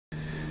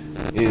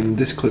In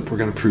this clip, we're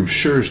going to prove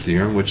Schur's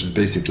theorem, which is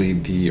basically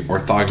the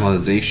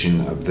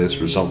orthogonalization of this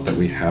result that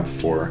we have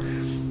for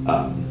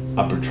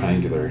upper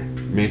triangular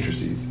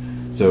matrices.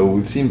 So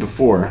we've seen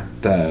before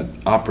that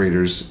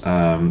operators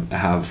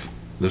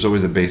there's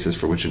always a basis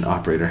for which an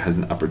operator has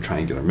an upper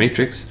triangular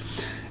matrix.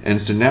 And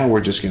so now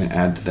we're just going to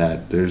add to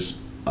that, there's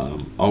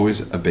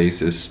always a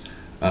basis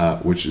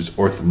which is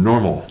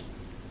orthonormal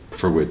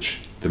for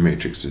which the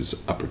matrix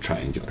is upper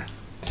triangular.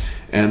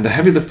 And the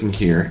heavy lifting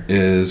here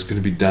is going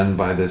to be done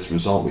by this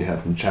result we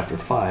have from chapter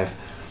 5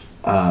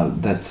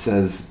 that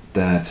says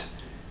that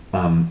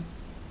a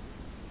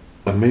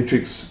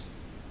matrix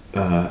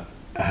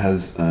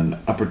has an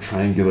upper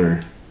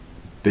triangular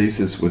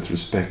basis with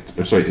respect,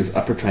 is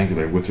upper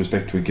triangular with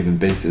respect to a given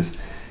basis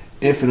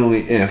if and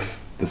only if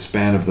the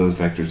span of those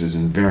vectors is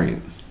invariant.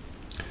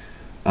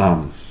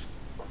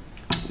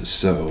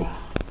 So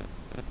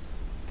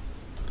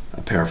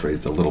I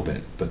paraphrased a little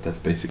bit, but that's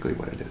basically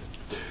what it is.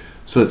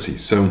 So let's see.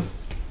 So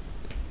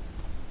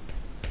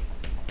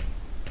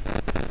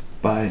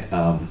by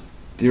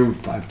Theorem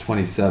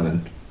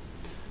 5.27,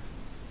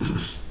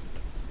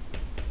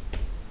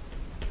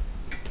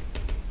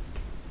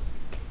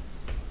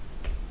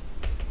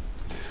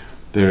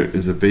 there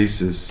is a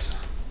basis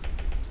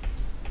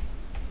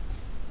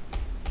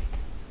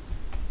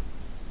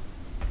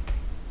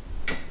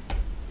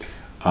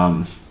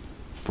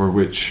for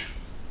which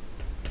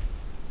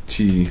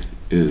T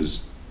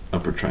is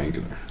upper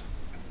triangular.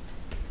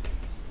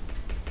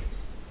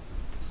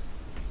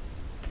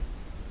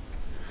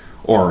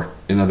 Or,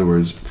 in other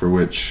words, for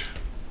which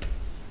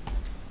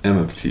M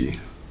of T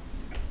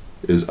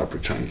is upper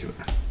triangular.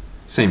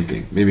 Same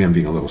thing. Maybe I'm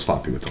being a little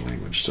sloppy with the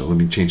language, so let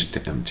me change it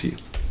to MT.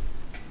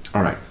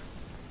 All right.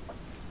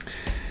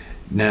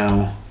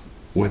 Now,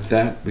 with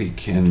that, we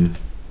can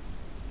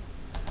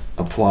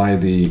apply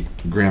the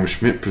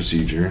Gram-Schmidt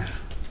procedure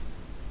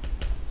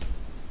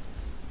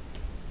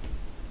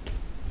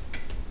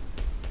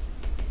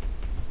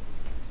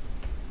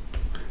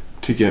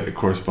to get a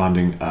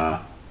corresponding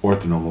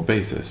orthonormal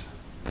basis.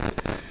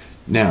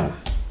 Now,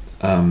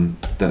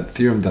 that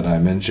theorem that I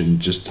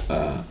mentioned just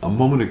a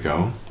moment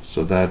ago,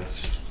 so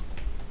that's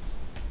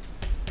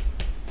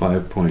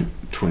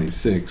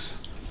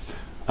 5.26,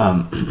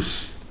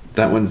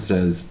 that one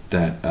says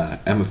that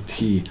M of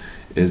T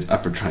is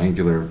upper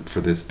triangular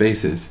for this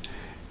basis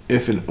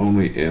if and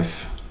only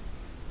if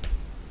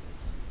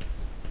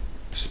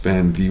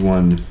span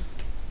V1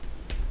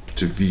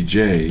 to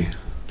Vj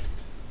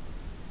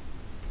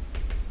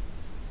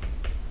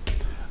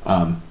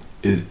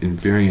is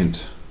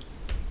invariant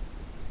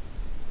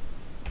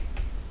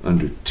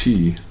under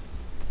T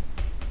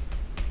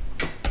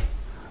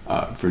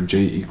for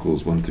j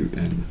equals 1 through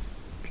n.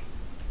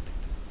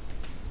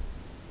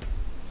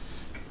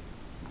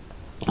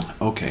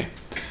 Okay,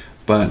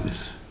 but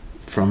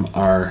from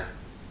our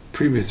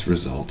previous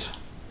result,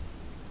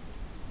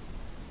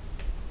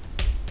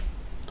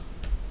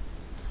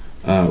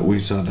 we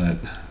saw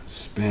that the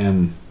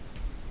span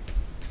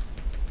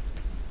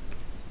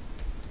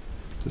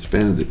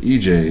of the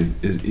EJ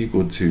is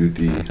equal to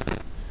the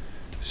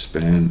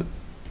span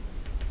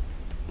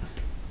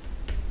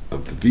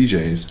of the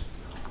VJs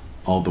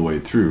all the way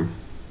through.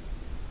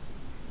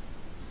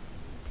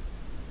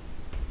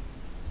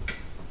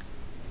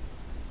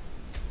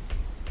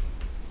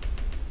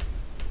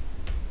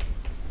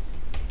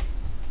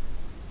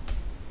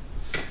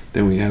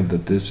 Then we have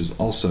that this is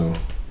also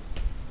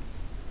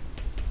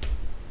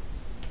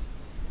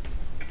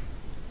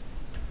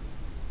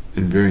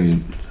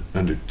invariant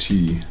under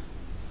T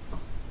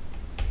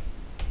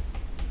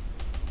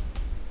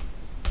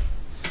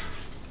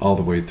all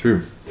the way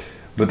through.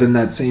 But then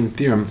that same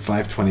theorem,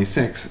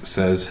 5.26,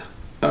 says,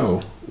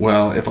 oh,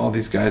 well, if all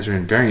these guys are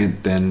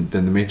invariant, then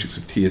the matrix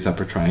of T is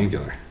upper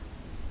triangular.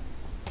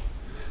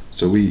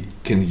 So we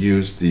can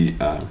use the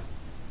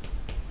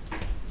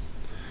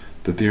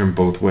theorem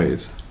both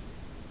ways.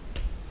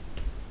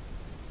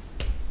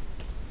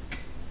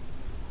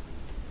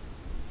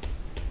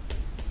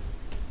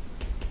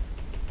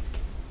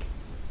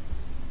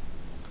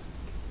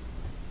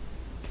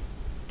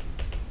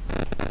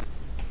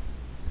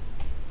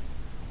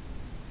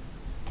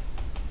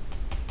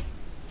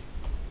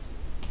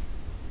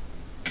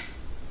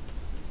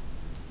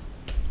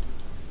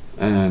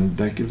 And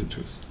that gives it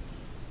to us.